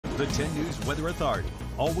The 10 News Weather Authority,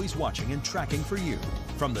 always watching and tracking for you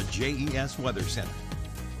from the JES Weather Center.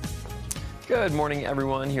 Good morning,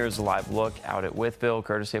 everyone. Here's a live look out at Wytheville,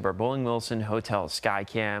 courtesy of our Bowling Wilson Hotel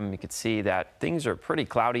Skycam. You can see that things are pretty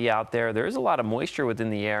cloudy out there. There is a lot of moisture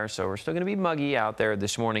within the air, so we're still going to be muggy out there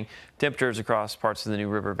this morning. Temperatures across parts of the New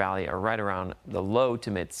River Valley are right around the low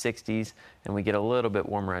to mid 60s, and we get a little bit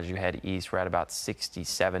warmer as you head east. We're at about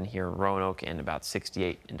 67 here in Roanoke and about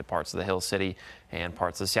 68 into parts of the Hill City and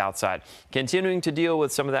parts of the south side. Continuing to deal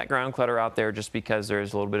with some of that ground clutter out there just because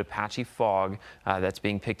there's a little bit of patchy fog that's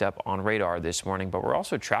being picked up on radar this morning, but we're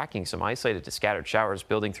also tracking some isolated to scattered showers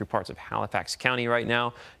building through parts of Halifax County right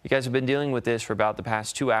now. You guys have been dealing with this for about the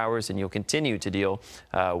past 2 hours, and you'll continue to deal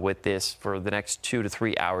with this for the next 2 to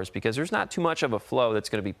 3 hours because there's not too much of a flow that's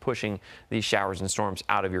going to be pushing these showers and storms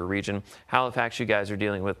out of your region. Halifax, you guys are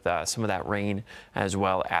dealing with some of that rain as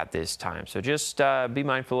well at this time. So just be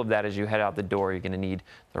mindful of that as you head out the door. You're going to need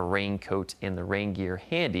the raincoat and the rain gear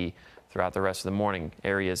handy throughout the rest of the morning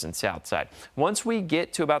areas and south side. Once we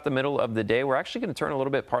get to about the middle of the day, we're actually going to turn a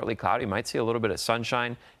little bit partly cloudy. You might see a little bit of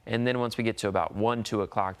sunshine. And then once we get to about 1, 2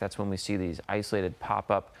 o'clock, that's when we see these isolated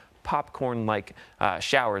pop-up popcorn-like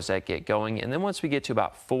showers that get going. And then once we get to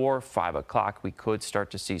about 4, 5 o'clock, we could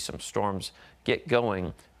start to see some storms get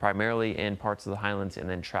going, primarily in parts of the highlands and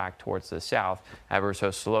then track towards the south ever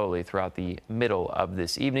so slowly throughout the middle of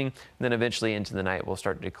this evening. And then eventually into the night, we'll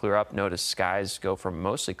start to clear up. Notice skies go from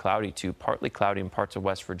mostly cloudy to partly cloudy in parts of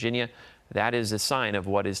West Virginia. That is a sign of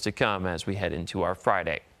what is to come as we head into our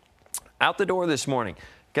Friday. Out the door this morning,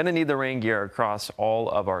 going to need the rain gear across all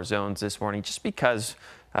of our zones this morning just because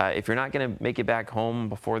if you're not going to make it back home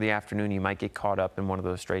before the afternoon, you might get caught up in one of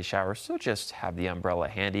those stray showers, so just have the umbrella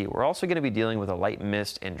handy. We're also going to be dealing with a light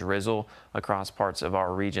mist and drizzle across parts of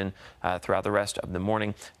our region throughout the rest of the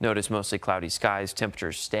morning. Notice mostly cloudy skies,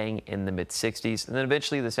 temperatures staying in the mid 60s, and then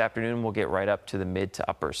eventually this afternoon we'll get right up to the mid to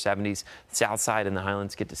upper 70s. The south side and the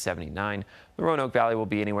highlands get to 79. The Roanoke Valley will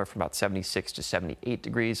be anywhere from about 76 to 78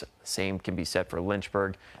 degrees. The same can be said for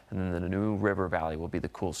Lynchburg, and then the New River Valley will be the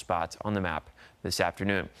cool spots on the map this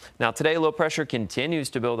afternoon. Now today, low pressure continues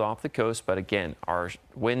to build off the coast, but again, our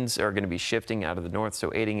winds are going to be shifting out of the north,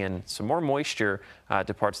 so aiding in some more moisture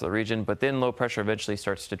to parts of the region. But then low pressure eventually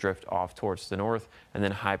starts to drift off towards the north, and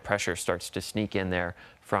then high pressure starts to sneak in there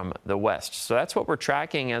from the west. So that's what we're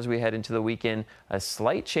tracking as we head into the weekend, a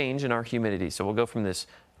slight change in our humidity. So we'll go from this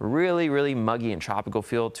really muggy and tropical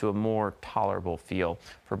feel to a more tolerable feel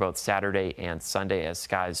for both Saturday and Sunday as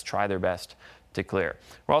skies try their best to clear.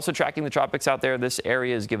 We're also tracking the tropics out there. This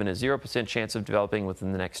area is given a 0% chance of developing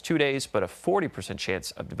within the next 2 days, but a 40%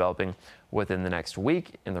 chance of developing within the next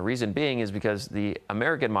week. And the reason being is because the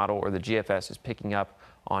American model, or the GFS, is picking up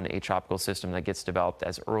on a tropical system that gets developed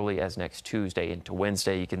as early as next Tuesday into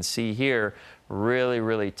Wednesday. You can see here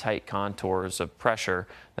really tight contours of pressure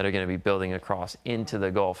that are going to be building across into the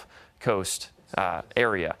Gulf Coast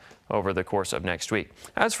area over the course of next week.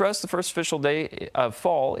 As for us, the first official day of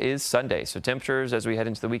fall is Sunday. So temperatures as we head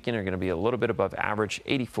into the weekend are going to be a little bit above average,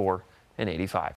 84 and 85.